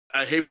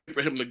I hate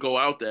for him to go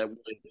out that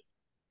way.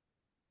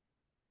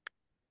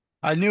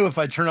 I knew if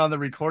I turn on the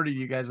recording,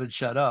 you guys would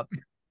shut up.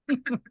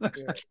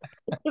 Yeah.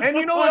 And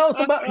you know what else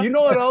about you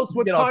know what else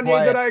with Get all Kanye that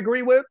quiet. I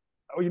agree with?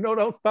 Oh, you know what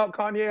else about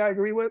Kanye I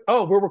agree with?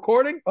 Oh, we're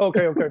recording?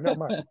 Okay, okay, never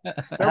mind.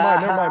 Never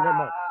mind, never mind, never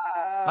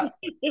mind.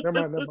 Never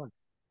mind, never mind.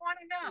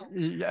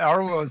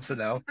 Arwen wants to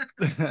know.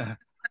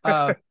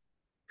 uh,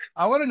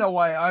 I want to know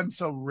why I'm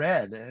so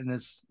red in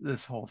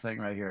this whole thing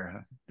right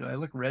here. Do I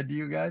look red to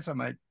you guys? I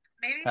might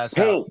pass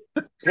out.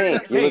 Pink,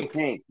 pink. You look Pink,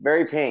 pink,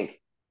 very pink.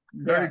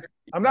 very. Yeah.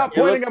 I'm not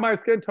You look, pointing at my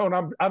skin tone.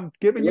 I'm you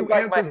giving look you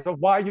like my. answers of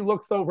why you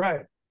look so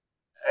red.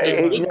 Hey,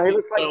 So You know, he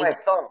looks like my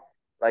thumb,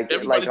 like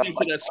everybody's into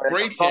that a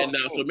spray thumb tan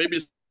now, so pink.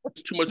 maybe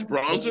it's too much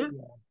bronzer.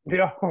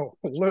 yo,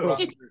 Lou.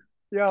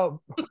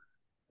 Yo, I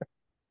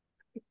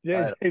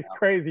JJ's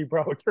crazy,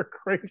 bro. You're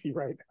crazy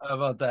right How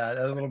about that?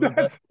 A little now.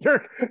 bit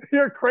better.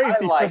 You're I crazy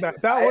for like that.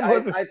 it. That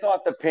one was I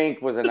thought the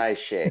pink was a nice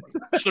shade.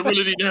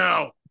 Serenity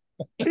now.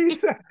 he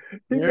said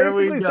he Here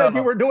we basically said you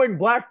go. were doing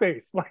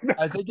blackface. Like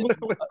I that's think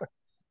it's literally.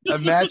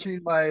 I'm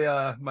matching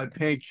my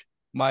pink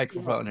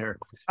microphone here.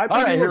 I All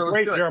think right, you here, look let's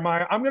great, do it.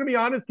 Jeremiah. I'm gonna be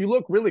honest. You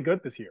look really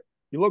good this year.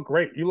 You look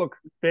great. You look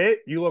fit.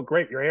 You look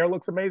great. Your hair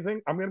looks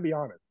amazing. I'm gonna be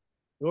honest.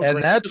 You look And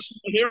great. that's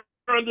Here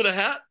under the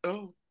hat.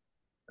 Oh,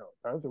 No,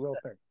 that was a real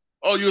thing.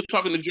 oh, you were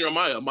talking to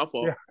Jeremiah. My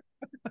fault.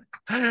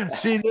 Yeah.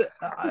 see,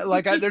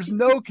 there's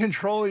no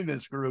controlling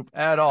this group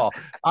at all.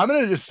 I'm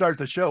gonna just start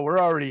the show. We're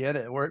already in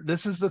it.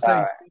 This is the All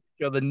right. Thanksgiving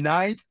show, the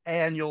ninth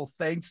annual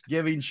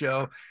Thanksgiving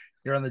show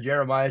here on the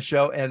Jeremiah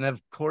Show, and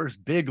of course,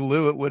 Big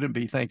Lou. It wouldn't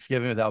be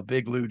Thanksgiving without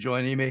Big Lou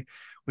joining me.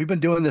 We've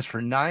been doing this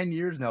for 9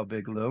 years now,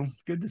 Big Lou.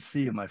 Good to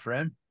see you, my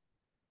friend.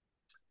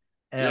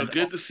 Yeah, And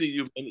good to see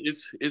you. And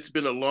it's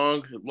been a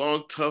long,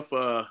 tough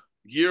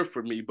year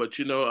for me, but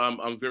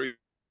I'm very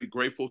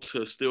grateful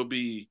to still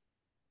be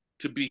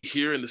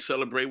here and to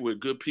celebrate with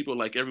good people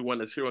like everyone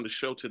that's here on the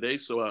show today.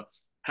 So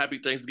happy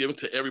Thanksgiving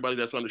to everybody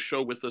that's on the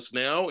show with us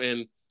now,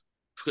 and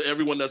for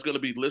everyone that's going to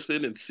be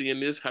listening and seeing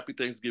this. Happy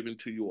Thanksgiving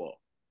to you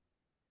all.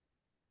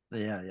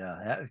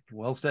 yeah.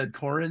 Well said,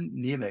 Corin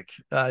Nemec.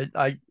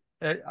 I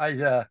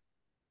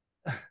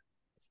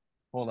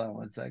hold on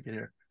one second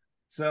here.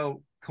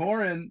 So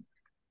Corin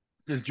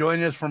is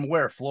joining us from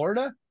where?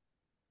 Florida?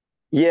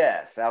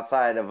 Yes,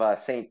 outside of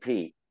St.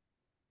 Pete.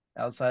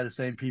 Outside of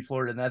St. Pete,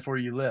 Florida, and that's where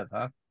you live,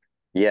 huh?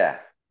 Yeah,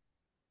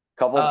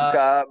 couple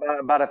Uh,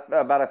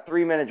 about a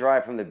 3 minute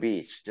drive from the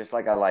beach, just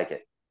like I like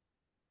it.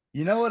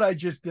 you know what I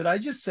just did? I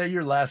just say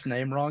your last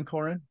name wrong,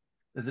 Corin?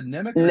 Is it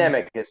Nemec or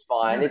Nemec is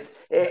fine. Nemec?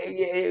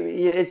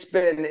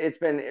 It's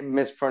been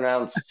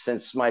mispronounced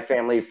since my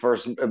family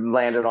first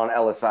landed on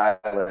Ellis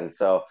Island.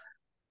 So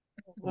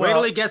Wait till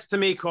Well, he gets to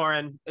me,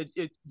 Corin.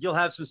 You'll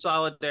have some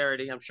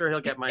solidarity. I'm sure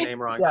he'll get my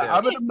name wrong yeah, too.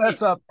 I'm gonna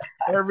mess up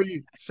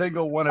every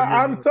single one of your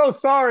I'm names. so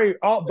sorry,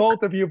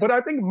 both of you, but I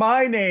think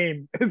my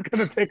name is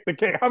gonna take the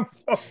cake. I'm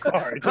so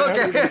sorry to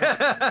everyone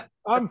else. Okay.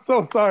 I'm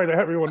so sorry to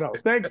everyone else.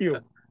 Thank you,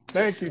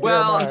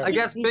 Well, Jeremiah. I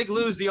guess Big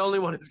Lou's the only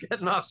one who's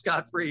getting off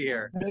scot-free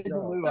here. Big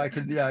No. Lou, I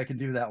can do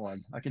that one.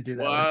 I can do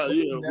that one. Well,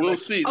 yeah, we'll Nemec.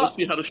 see. Oh, Let's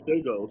see how the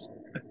show goes.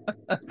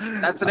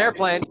 that's an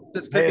airplane.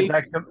 This could Hey, be.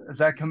 is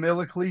that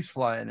Camilla Cleese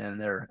flying in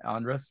there,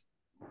 Andras?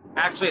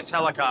 Actually, it's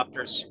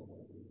helicopters.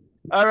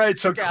 All right,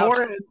 so Look out.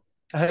 Corin,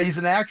 he's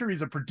an actor,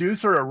 he's a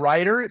producer, a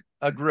writer,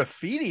 a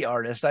graffiti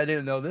artist. I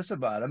didn't know this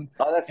about him.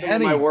 oh, that's some of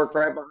And my he, work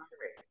right behind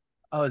me.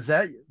 oh, is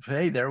that?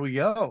 Hey, there we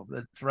go.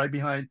 That's right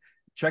behind.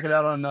 Check it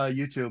out on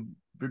YouTube.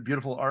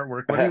 Beautiful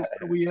artwork.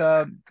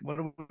 What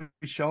are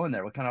we showing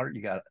there? What kind of art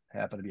you got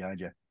happening behind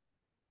you,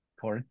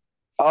 Corin?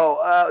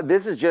 Oh,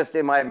 this is just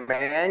in my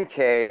man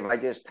cave. I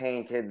just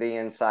painted the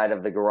inside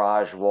of the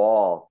garage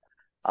wall.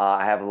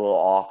 I have a little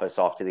office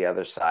off to the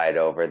other side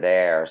over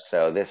there.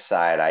 So this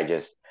side,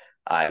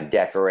 I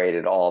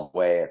decorated all the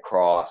way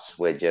across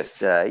with just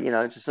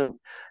just some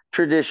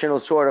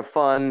traditional sort of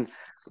fun,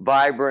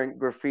 vibrant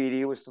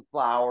graffiti with some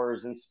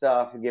flowers and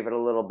stuff, and give it a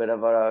little bit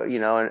of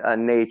a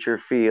nature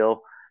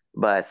feel.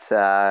 But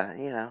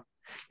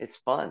it's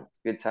fun. It's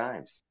good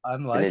times.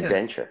 I'm An liking it.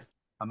 adventure.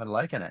 I'm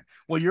liking it.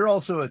 Well, you're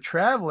also a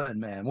traveling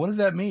man. What does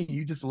that mean?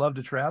 You just love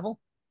to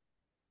travel?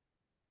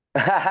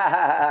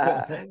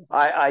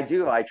 I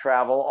do. I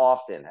travel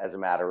often, as a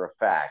matter of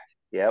fact.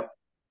 Yep.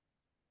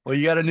 Well,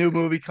 you got a new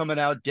movie coming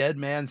out, Dead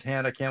Man's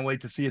Hand. I can't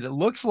wait to see it. It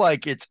looks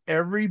like it's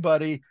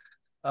everybody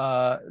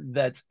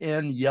that's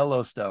in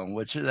Yellowstone,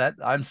 which that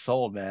I'm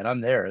sold, man.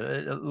 I'm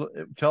there.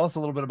 Tell us a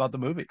little bit about the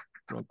movie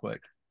real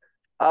quick.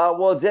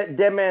 Well,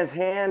 Dead Man's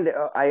Hand.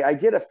 I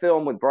did a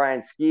film with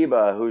Brian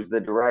Skiba, who's the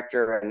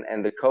director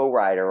and the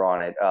co-writer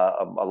on it,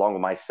 along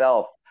with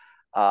myself.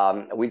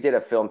 We did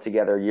a film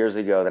together years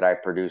ago that I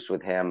produced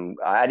with him.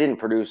 I didn't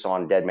produce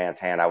on Dead Man's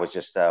Hand. I was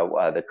just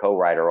the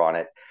co-writer on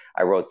it.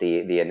 I wrote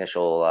the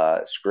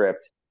initial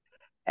script,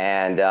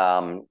 and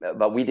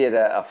but we did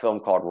a film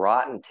called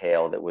Rotten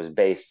Tail that was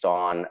based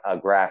on a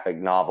graphic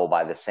novel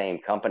by the same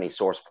company,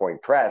 Source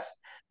Point Press,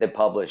 that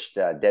published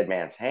Dead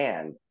Man's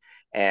Hand.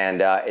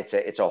 and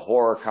it's a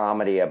horror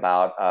comedy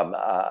about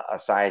a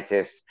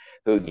scientist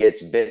who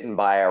gets bitten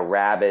by a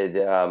rabid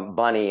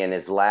bunny in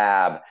his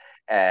lab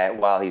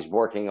while he's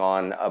working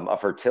on a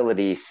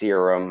fertility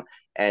serum,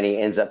 and he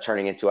ends up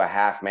turning into a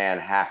half man,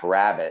 half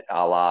rabbit,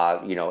 a la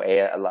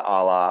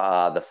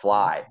The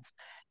Fly.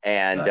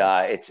 And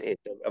it's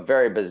a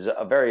very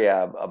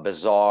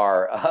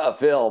bizarre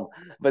film.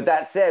 But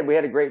that said, we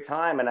had a great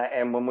time,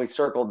 and when we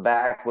circled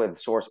back with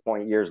Source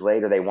Point years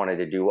later, they wanted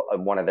to do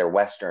one of their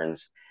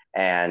westerns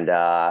and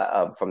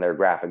from their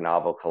graphic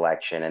novel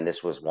collection, and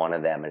this was one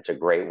of them. It's a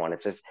great one.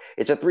 It's a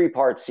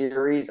 3-part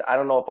series. I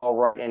don't know if I'll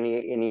write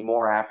any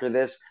more after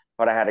this,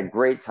 but I had a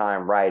great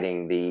time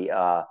writing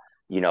the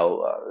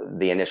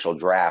initial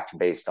draft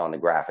based on the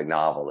graphic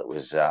novel. It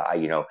was,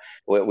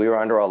 we were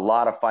under a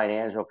lot of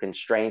financial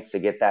constraints to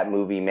get that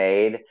movie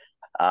made,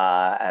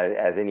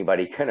 as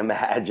anybody can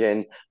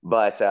imagine.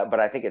 But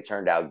I think it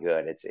turned out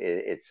good.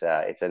 It's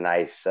a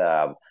nice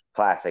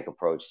classic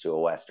approach to a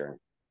Western.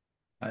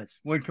 Nice.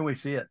 When can we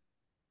see it?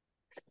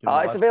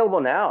 It's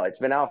available now. It's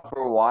been out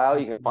for a while.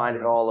 You can find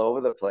it all over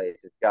the place.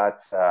 It's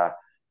got,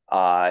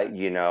 I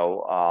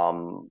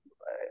don't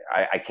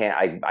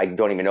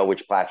even know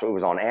which platform. It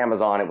was on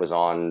Amazon. It was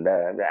on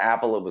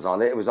Apple. It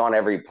was on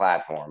every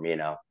platform,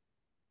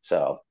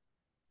 So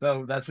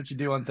that's what you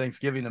do on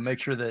Thanksgiving to make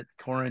sure that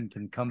Corin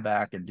can come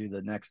back and do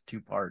the next 2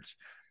 parts.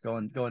 Go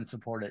and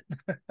support it.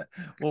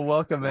 Well,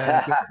 welcome,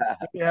 man. Good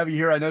to have you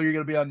here. I know you're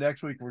going to be on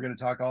next week. We're going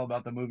to talk all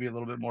about the movie a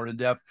little bit more in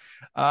depth.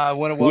 I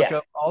want to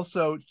welcome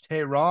also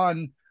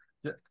Tehran.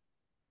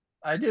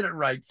 I did it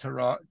right,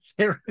 Tehran.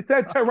 You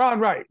said Tehran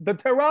right. The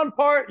Tehran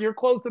part, you're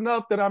close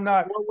enough that I'm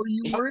not. What were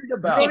you worried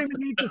about? You don't even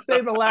need to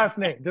say the last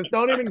name. Just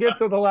don't even get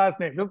to the last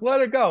name. Just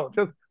let it go.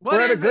 What we're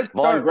is at a good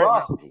start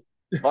right now.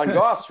 Von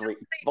Gossry.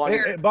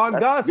 Von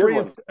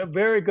Gossry is a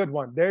very good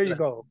one. There you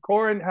go.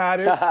 Corin had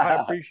it. I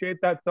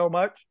appreciate that so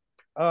much.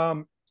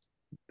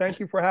 Thank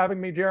you for having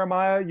me,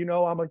 Jeremiah.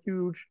 I'm a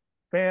huge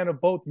fan of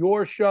both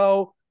your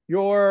show,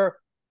 your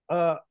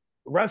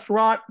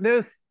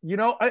restaurantness,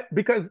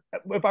 because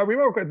if I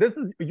remember,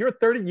 you're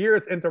 30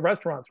 years into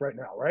restaurants right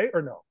now, right?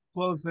 Or no?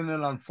 Closing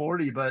in on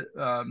 40, but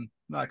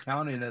not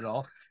counting it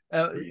all.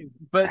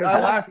 But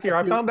last year,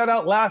 I found that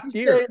out last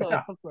year.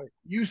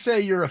 You say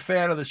you're a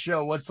fan of the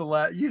show. What's the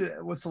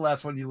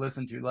last one you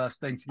listened to last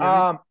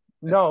Thanksgiving?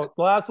 No,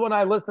 the last one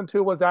I listened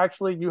to was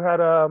actually you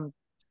had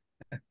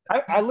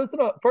I listened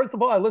to, first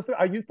of all, I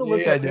used to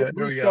listen to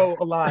the show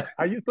a lot.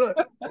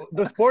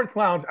 The Sports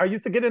Lounge. I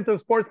used to get into the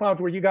Sports Lounge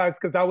where you guys,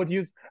 because I would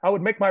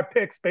make my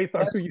picks based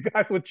on who you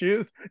guys would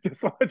choose,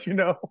 just to let you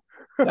know.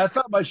 That's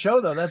not my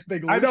show though. That's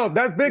Big Lou's. I know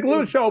that's Big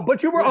Lou's show,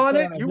 but you were on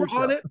it. You were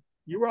on it.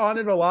 You were on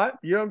it a lot.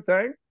 You know what I'm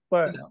saying?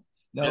 But no.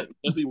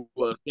 Yes, he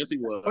was.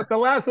 But the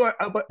last one,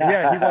 but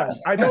yeah, he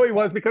was. I know he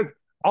was because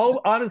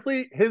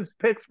honestly, his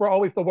picks were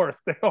always the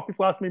worst. They always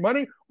lost me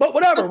money. But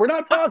whatever, we're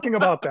not talking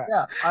about that.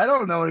 Yeah, I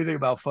don't know anything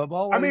about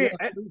football. And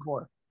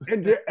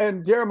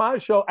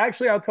Jeremiah's show,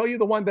 actually, I'll tell you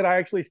the one that I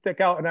actually stick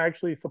out and I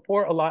actually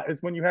support a lot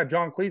is when you had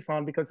John Cleese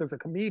on, because as a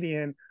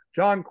comedian,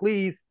 John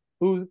Cleese,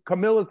 who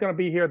Camilla's going to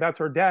be here, that's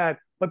her dad.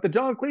 But the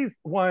John Cleese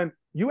one,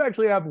 you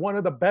actually have one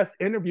of the best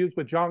interviews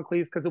with John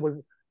Cleese because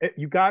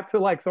you got to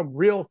like some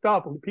real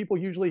stuff. And people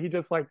usually, he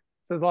just like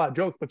says a lot of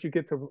jokes, but you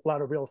get to a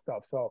lot of real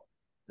stuff. So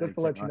just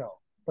to let you know.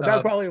 But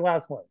that's probably the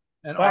last one.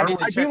 And I do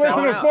listen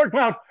to Sports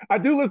Lounge. I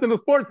do listen to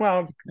Sports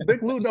Lounge.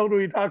 Big Lou knows what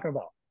you're talking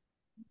about.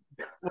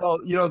 Well,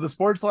 the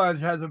Sports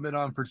Lounge hasn't been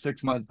on for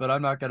 6 months, but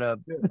I'm not gonna.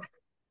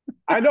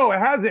 I know it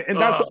hasn't, and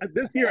that's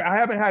this year. I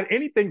haven't had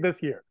anything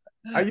this year.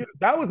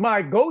 That was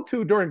my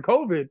go-to during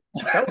COVID.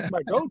 That was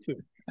my go-to.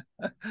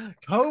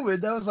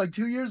 COVID. That was like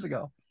 2 years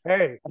ago.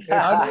 Hey,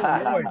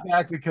 I'm going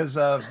back because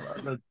of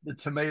the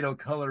tomato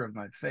color of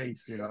my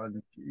face.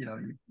 And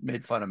you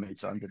made fun of me,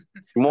 so I'm just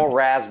more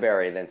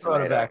raspberry than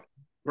tomato.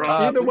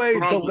 Either way,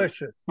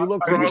 delicious. You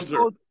look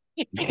good.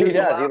 He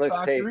does. He looks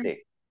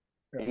tasty.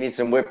 You need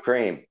some whipped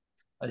cream.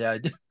 Yeah, I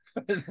do.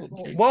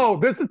 Whoa,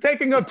 this is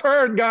taking a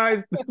turn,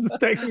 guys. This is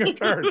taking a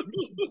turn.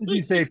 Did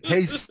you say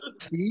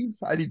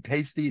pasties? I need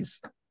pasties.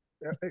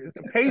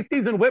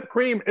 Pasties and whipped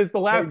cream is the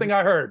last thing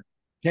I heard.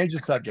 Change the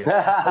subject.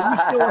 Are you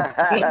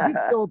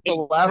still at the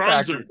Laugh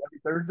Factory every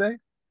Thursday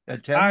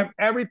at 10? I'm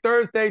every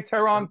Thursday,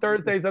 Tehran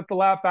Thursdays at the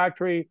Laugh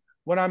Factory.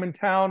 When I'm in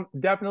town,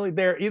 definitely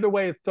there. Either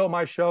way, it's still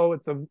my show.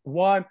 It's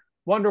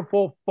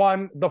wonderful,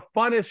 fun, the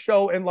funnest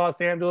show in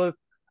Los Angeles,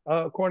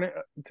 according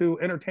to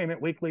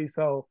Entertainment Weekly.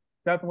 So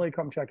definitely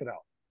come check it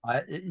out.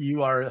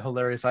 You are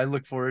hilarious. I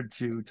look forward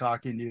to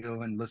talking to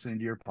you and listening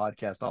to your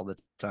podcast all the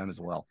time as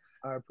well.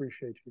 I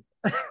appreciate you.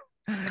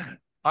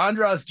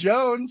 Andras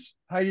Jones,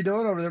 how you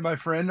doing over there, my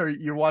friend? Or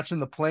you're watching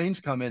the planes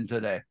come in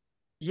today?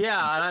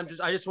 Yeah, and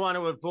I just want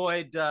to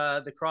avoid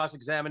the cross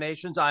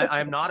examinations.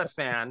 I'm not a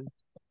fan.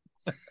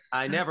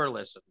 I never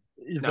listen.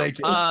 Thank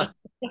you. But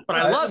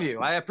I love you.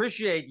 I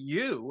appreciate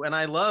you, and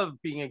I love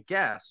being a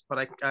guest.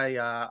 But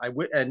I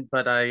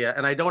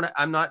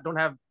don't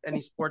have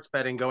any sports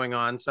betting going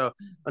on. So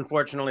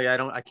unfortunately,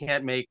 I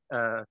can't make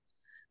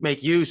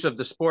use of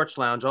the Sports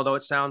Lounge. Although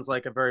it sounds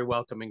like a very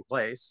welcoming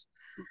place.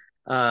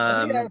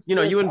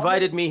 You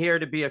invited me here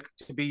to be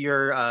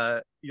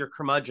your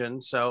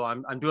curmudgeon, so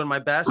I'm doing my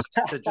best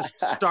to just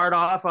start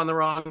off on the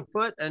wrong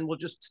foot, and we'll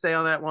just stay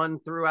on that one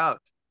throughout.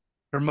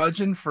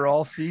 Curmudgeon for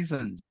All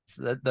Seasons.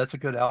 That's a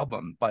good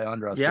album by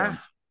Andras Jones.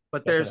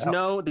 But there's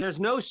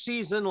no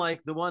season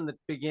like the one that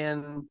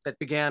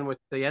began with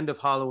the end of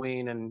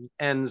Halloween and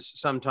ends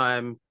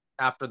sometime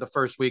after the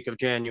first week of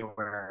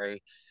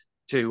January,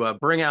 to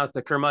bring out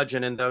the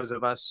curmudgeon in those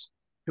of us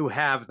who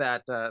have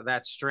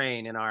that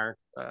strain in our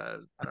our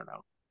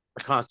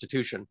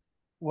constitution.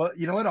 Well,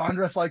 you know what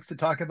Andras likes to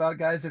talk about,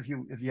 guys? If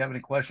you have any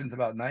questions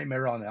about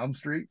Nightmare on Elm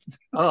Street.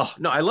 Oh,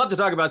 no, I love to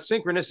talk about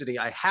synchronicity.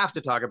 I have to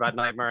talk about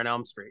Nightmare on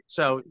Elm Street.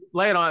 So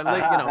lay it on,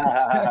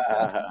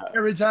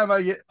 Every time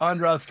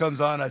Andras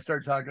comes on, I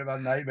start talking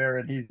about Nightmare,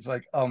 and he's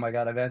like, oh my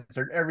God, I've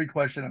answered every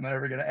question I'm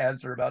ever going to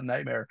answer about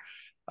Nightmare.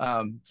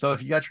 So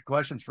if you got your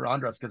questions for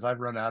Andras, because I've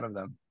run out of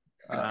them.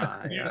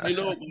 One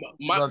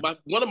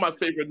of my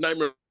favorite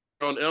Nightmare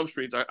on Elm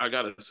Street, I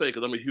gotta say,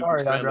 because I'm a huge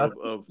fan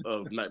of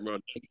Nightmare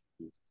on Elm Street.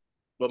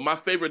 But my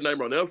favorite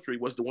Nightmare on Elm Street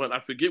was the one, I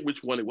forget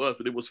which one it was,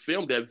 but it was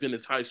filmed at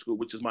Venice High School,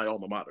 which is my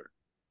alma mater.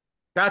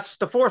 That's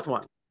the fourth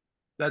one.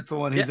 That's the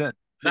one he's in.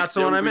 That's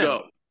the one I'm in.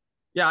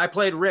 Yeah, I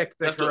played Rick,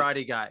 the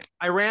karate guy.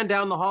 I ran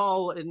down the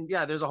hall, and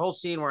there's a whole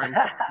scene where I'm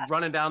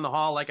running down the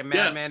hall like a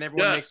madman.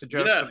 Everyone makes the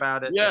jokes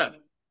about it. Yeah.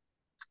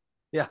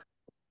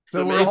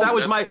 So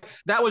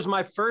that was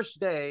my first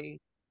day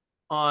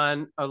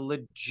on a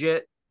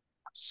legit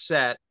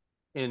set.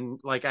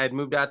 I had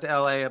moved out to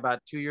LA about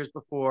 2 years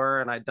before,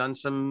 and I'd done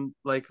some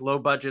like low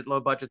budget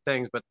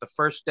things. But the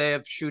first day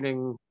of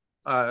shooting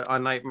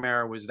on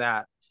Nightmare was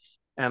that.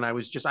 And I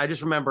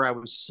just remember I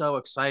was so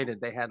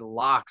excited. They had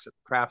locks at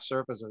the craft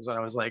surfaces, and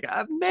I was like,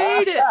 I've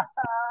made it.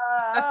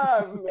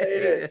 I've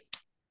made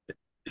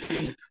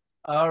it.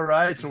 All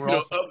right. So we're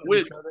all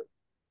with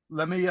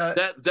let me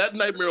that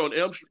Nightmare on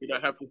Elm Street, I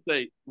have to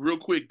say, real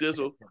quick,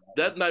 Dizzle,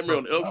 that Nightmare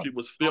on Elm Street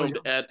was filmed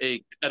at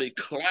a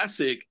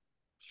classic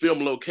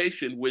film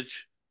location,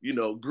 which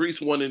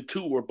Grease 1 and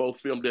 2 were both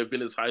filmed at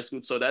Venice High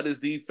School. So that is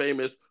the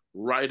famous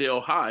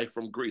Rydell High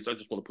from Grease. I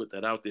just want to put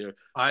that out there.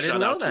 I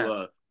didn't know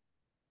that.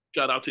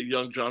 Shout out to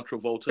young John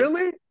Travolta.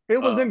 Really? It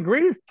was in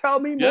Greece?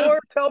 Tell me more.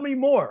 Tell me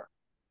more.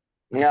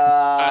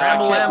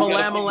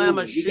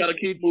 Lama,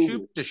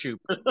 shoot to shoot.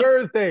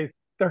 Thursdays,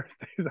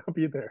 I'll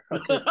be there.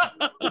 Okay.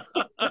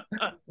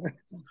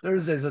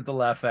 Thursdays at the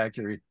Laugh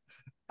Factory.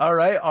 All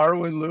right,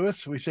 Arwen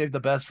Lewis, we saved the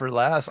best for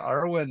last.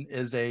 Arwen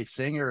is a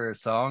singer,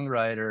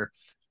 songwriter.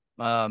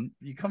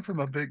 You come from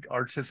a big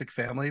artistic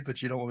family,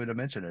 but you don't want me to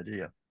mention it, do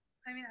you?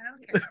 I mean, I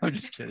don't care. I'm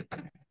just kidding.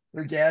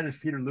 Her dad is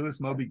Peter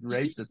Lewis, Moby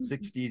Grape, the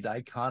 60s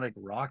iconic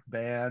rock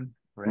band.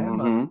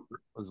 Grandma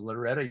was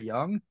Loretta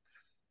Young.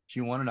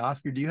 She won an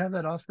Oscar. Do you have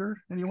that Oscar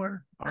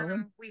anywhere,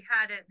 Arwen? We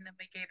had it, and then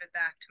we gave it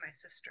back to my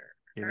sister.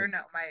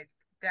 My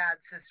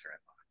dad's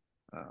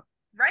sister-in-law.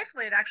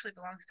 Rightfully, it actually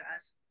belongs to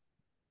us.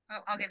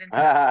 I'll get into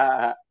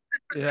that.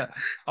 Yeah.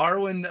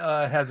 Arwen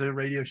has a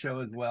radio show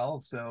as well.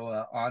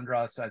 So,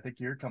 Andras, I think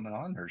you're coming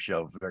on her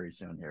show very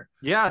soon here.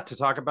 Yeah, to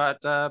talk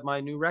about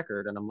my new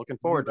record, and I'm looking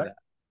forward to that.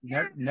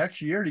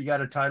 Next year, do you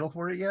got a title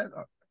for it yet,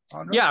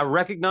 Andras? Yeah,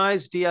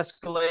 Recognize,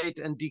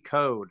 De-Escalate, and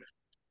Decode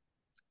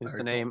is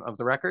the name of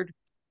the record.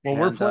 Well,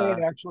 we're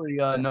playing actually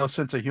No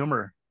Sense of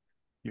Humor.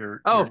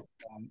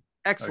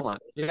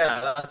 Excellent.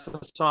 Yeah, that's a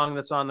song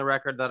that's on the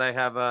record that I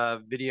have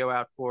a video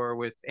out for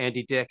with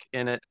Andy Dick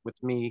in it, with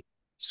me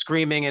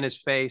screaming in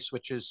his face,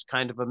 which is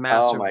kind of a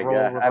massive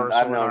role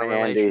reversal in our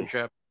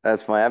relationship.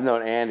 I've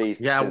known Andy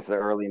since the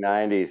early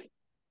 90s.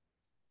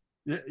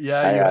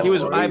 Yeah,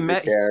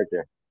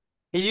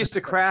 he used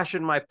to crash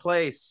in my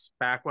place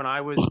back when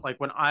I was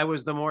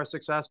the more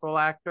successful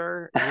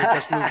actor. He had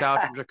just moved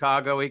out from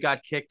Chicago. He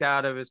got kicked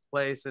out of his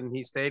place, and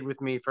he stayed with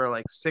me for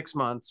like 6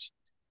 months.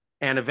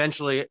 And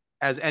eventually,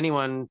 as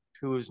anyone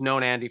who's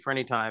known Andy for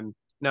any time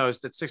knows,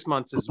 that 6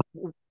 months is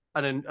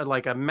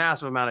a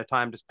massive amount of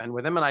time to spend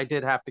with him. And I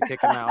did have to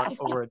kick him out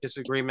over a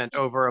disagreement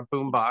over a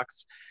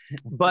boombox.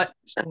 But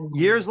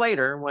years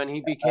later, when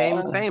he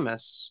became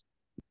famous,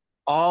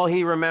 all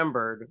he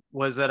remembered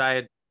was that I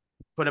had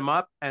put him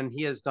up, and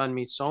he has done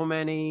me so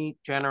many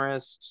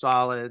generous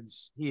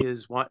solids.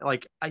 He's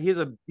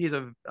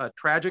a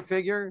tragic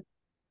figure,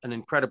 an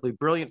incredibly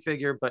brilliant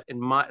figure, but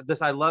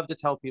I love to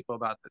tell people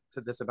about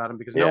him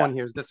because no one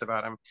hears this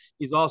about him.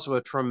 He's also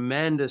a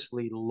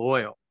tremendously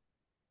loyal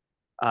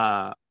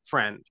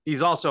friend.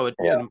 He's also an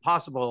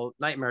impossible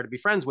nightmare to be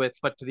friends with,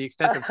 but to the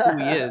extent of who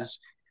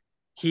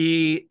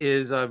he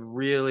is a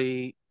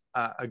really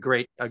a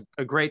great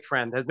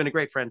friend, has been a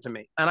great friend to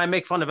me. And I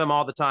make fun of him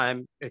all the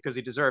time because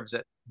he deserves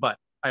it, but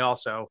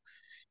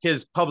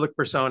his public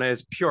persona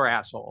is pure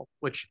asshole,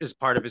 which is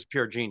part of his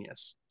pure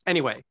genius.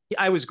 Anyway,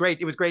 it was great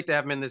to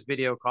have him in this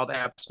video called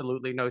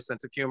Absolutely No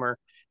Sense of Humor,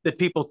 that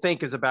people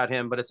think is about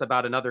him, but it's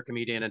about another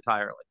comedian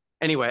entirely.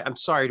 Anyway, I'm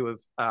sorry to have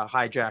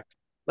hijacked.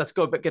 Let's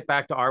get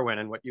back to Arwen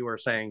and what you were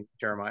saying,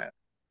 Jeremiah.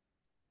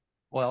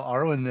 Well,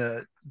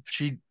 Arwen,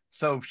 she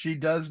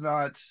does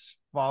not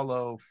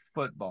follow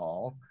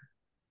football.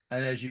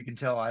 And as you can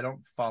tell, I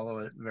don't follow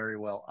it very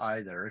well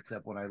either,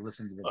 except when I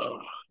listen to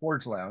the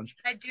Sports Lounge.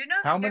 I do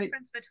know the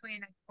difference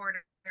between a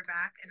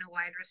quarterback and a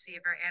wide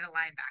receiver and a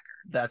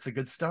linebacker. That's a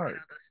good start.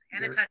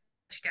 And a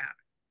touchdown.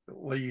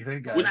 What do you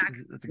think, guys?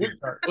 That's a good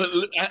start.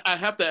 Well, I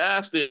have to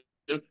ask that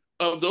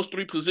of those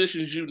three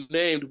positions you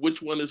named, which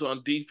one is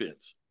on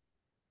defense?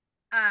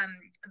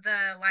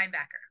 The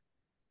linebacker.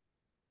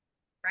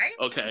 Right?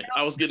 Okay,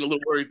 I was getting a little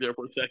worried there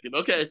for a second.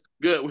 Okay,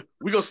 good.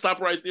 We're gonna stop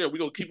right there. We're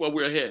gonna keep while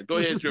we're ahead. Go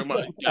ahead,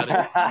 Jeremiah. You got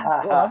it.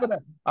 Well,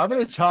 I'm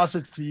gonna toss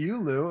it to you,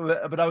 Lou.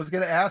 But I was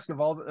gonna ask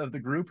of all of the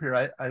group here.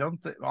 I don't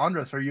think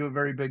Andras, are you a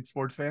very big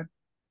sports fan?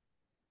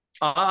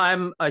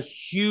 I'm a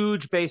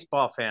huge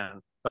baseball fan,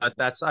 but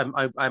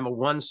I'm a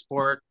one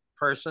sport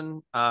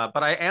person.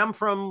 But I am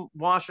from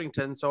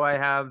Washington, so I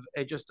have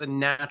just a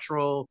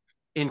natural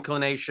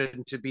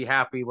inclination to be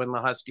happy when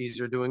the Huskies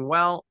are doing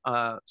well.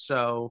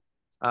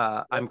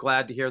 I'm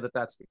glad to hear that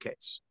that's the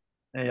case.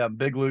 Yeah,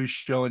 Big Lou's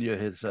showing you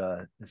his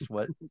shirt.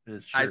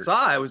 I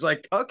saw. I was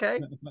like, okay,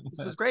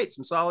 this is great.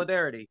 Some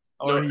solidarity.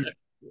 I really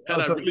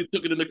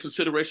took it into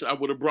consideration, I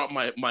would have brought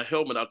my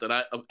helmet out that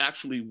I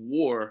actually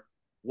wore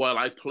while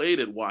I played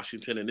at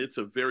Washington, and it's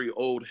a very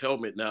old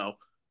helmet now.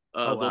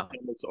 Those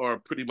helmets are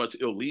pretty much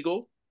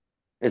illegal.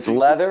 It's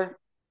leather.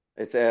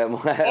 It's leather.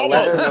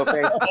 No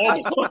face.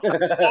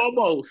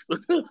 Almost.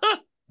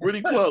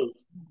 Pretty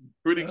close.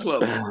 Pretty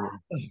close.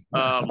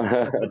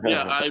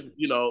 Yeah,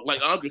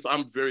 like Andres,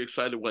 I'm very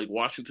excited. Like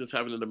Washington's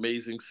having an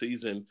amazing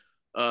season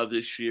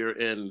this year,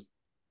 and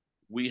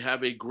we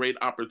have a great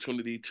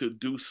opportunity to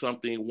do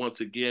something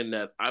once again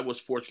that I was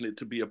fortunate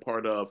to be a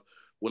part of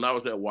when I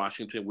was at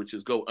Washington, which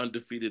is go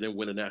undefeated and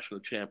win a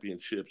national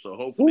championship. So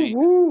hopefully,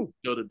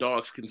 the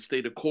Dogs can stay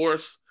the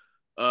course.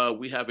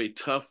 We have a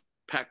tough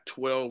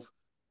Pac-12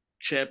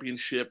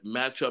 championship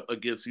matchup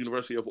against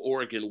University of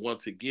Oregon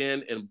once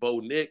again, and Bo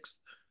Nix.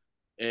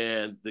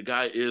 And the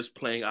guy is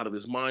playing out of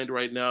his mind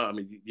right now. I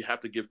mean, you have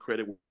to give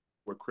credit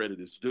where credit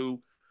is due.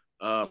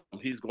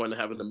 He's going to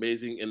have an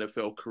amazing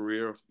NFL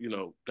career,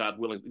 God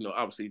willing,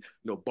 obviously,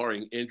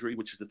 barring injury,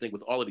 which is the thing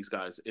with all of these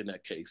guys in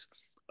that case.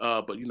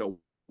 But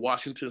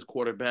Washington's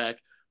quarterback,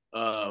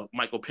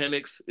 Michael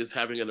Penix, is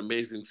having an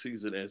amazing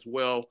season as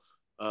well.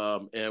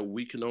 And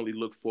we can only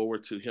look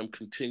forward to him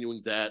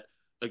continuing that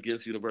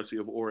against University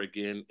of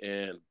Oregon.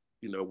 And,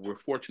 we're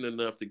fortunate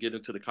enough to get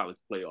into the college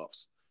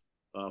playoffs.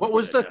 What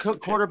was the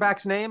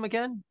quarterback's name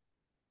again?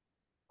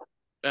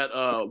 At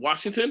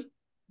Washington?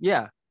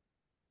 Yeah.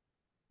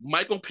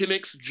 Michael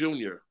Penix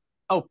Jr.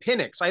 Oh,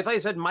 Penix. I thought you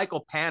said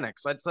Michael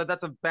Panix. I said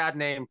that's a bad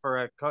name for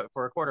a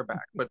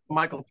quarterback, but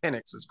Michael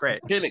Penix is great.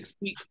 Penix.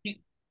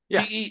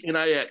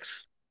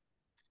 P-E-N-I-X.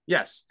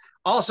 Yes.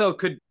 Also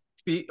could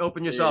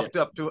open yourself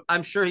up to,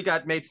 I'm sure he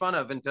got made fun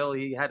of until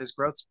he had his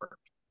growth spurt.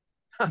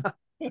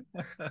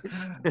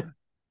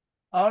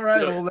 All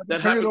right, well,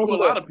 that happens to a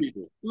lot of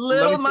people.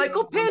 Little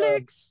Michael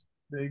Penix.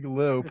 Big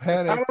Lou,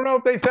 Penix. I don't know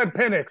if they said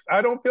Penix.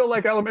 I don't feel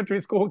like elementary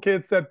school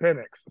kids said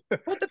Penix.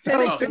 Put the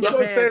Penix in your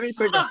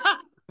pants.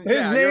 His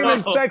name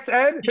in sex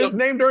ed, his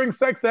name during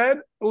sex ed.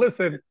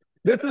 Listen,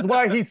 this is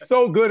why he's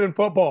so good in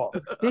football.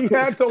 He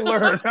had to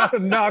learn how to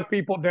knock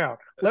people down.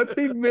 Let's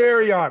be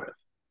very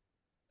honest.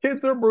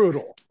 Kids are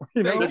brutal.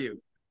 Thank you.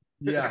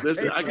 Yeah.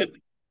 Listen,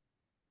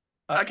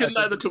 I can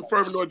neither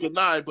confirm nor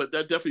deny, but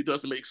that definitely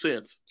doesn't make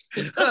sense.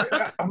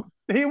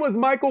 He was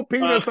Michael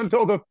Penis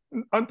until the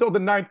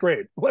ninth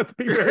grade. Let's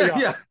be very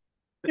honest.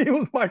 Yeah. He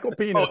was Michael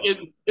Penis.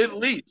 At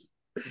least.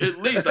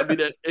 I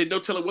mean, ain't no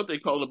telling what they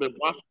call them in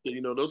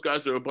Washington. Those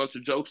guys are a bunch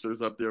of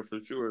jokesters up there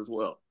for sure as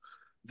well.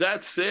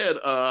 That said,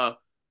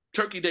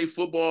 Turkey Day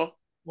football.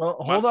 Well,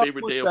 hold on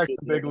favorite day of football.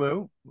 Big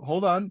Lou.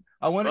 Hold on.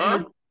 I want to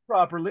introduce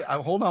properly.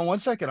 Hold on one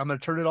second. I'm going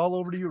to turn it all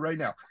over to you right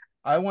now.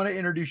 I want to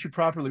introduce you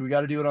properly. We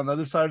got to do it on the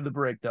other side of the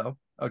break, though.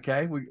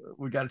 Okay, we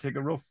got to take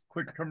a real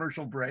quick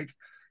commercial break,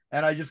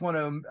 and I just want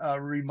to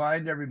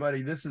remind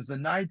everybody this is the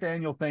 9th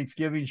annual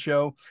Thanksgiving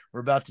show.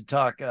 We're about to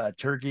talk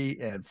turkey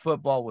and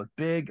football with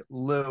Big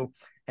Lou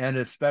and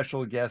a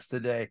special guest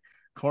today,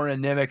 Corin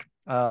Nemec.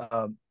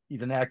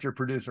 He's an actor,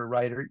 producer,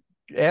 writer,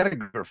 and a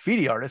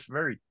graffiti artist.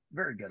 Very,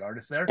 very good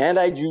artist there. And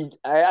I do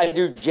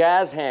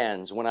jazz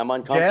hands when I'm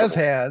uncomfortable. Jazz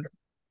hands.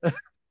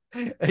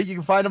 You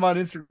can find him on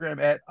Instagram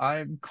at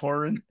I'm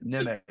Corin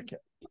Nemec.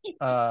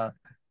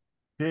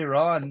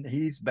 Tehran,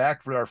 he's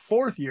back for our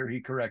 4th year.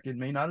 He corrected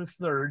me, not his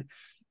 3rd.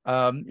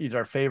 He's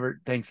our favorite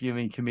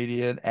Thanksgiving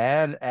comedian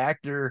and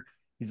actor.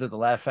 He's at the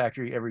Laugh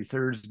Factory every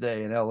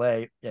Thursday in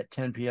LA at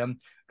 10 p.m.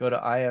 Go to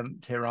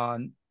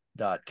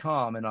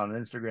IamTehran.com, and on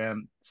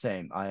Instagram,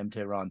 same, I am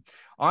Tehran.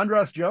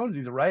 Andras Jones,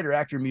 he's a writer,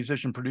 actor,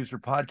 musician, producer,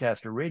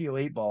 podcaster, Radio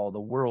 8 Ball,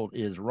 The World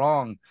Is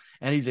Wrong,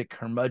 and he's a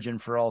curmudgeon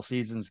for all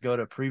seasons. Go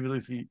to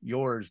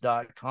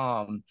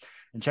previouslyyours.com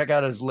and check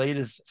out his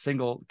latest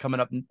single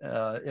coming up in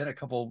a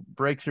couple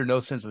breaks here,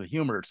 No Sense of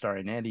Humor,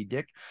 starring Andy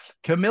Dick.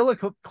 Camilla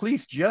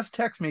Cleese just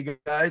texted me,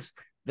 guys.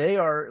 They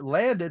are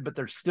landed, but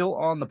they're still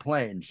on the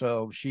plane.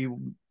 So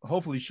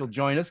hopefully she'll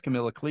join us,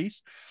 Camilla Cleese,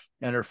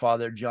 and her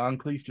father, John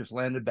Cleese, just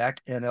landed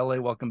back in LA.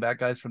 Welcome back,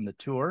 guys, from the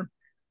tour.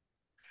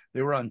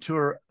 They were on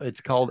tour.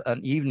 It's called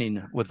An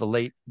Evening with the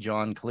Late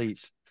John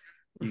Cleese.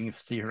 You can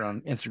see her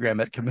on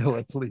Instagram at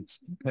Camilla Cleese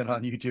and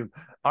on YouTube.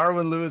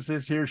 Arwen Lewis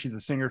is here. She's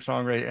a singer,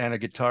 songwriter, and a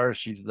guitarist.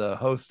 She's the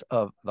host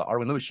of the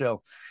Arwen Lewis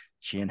Show.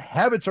 She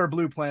inhabits our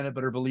blue planet,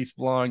 but her beliefs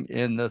belong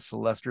in the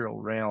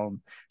celestial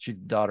realm. She's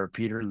the daughter of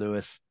Peter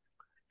Lewis.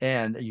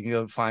 And you can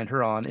go find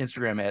her on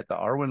Instagram at the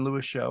Arwen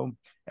Lewis Show,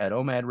 at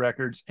OMAD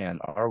Records, and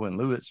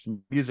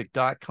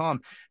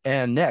ArwenLewisMusic.com.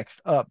 And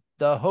next up,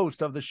 the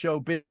host of the show,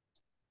 Big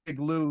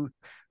Lou,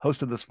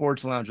 host of the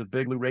Sports Lounge with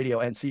Big Lou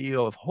Radio, and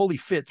CEO of Holy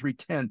Fit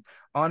 310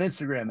 on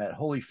Instagram at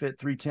Holy Fit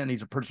 310.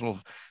 He's a personal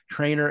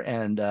trainer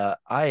and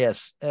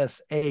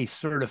ISSA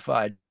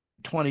certified,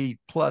 20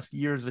 plus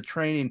years of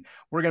training.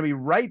 We're going to be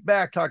right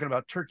back talking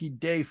about Turkey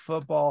Day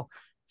football.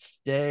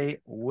 Stay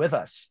with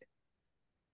us.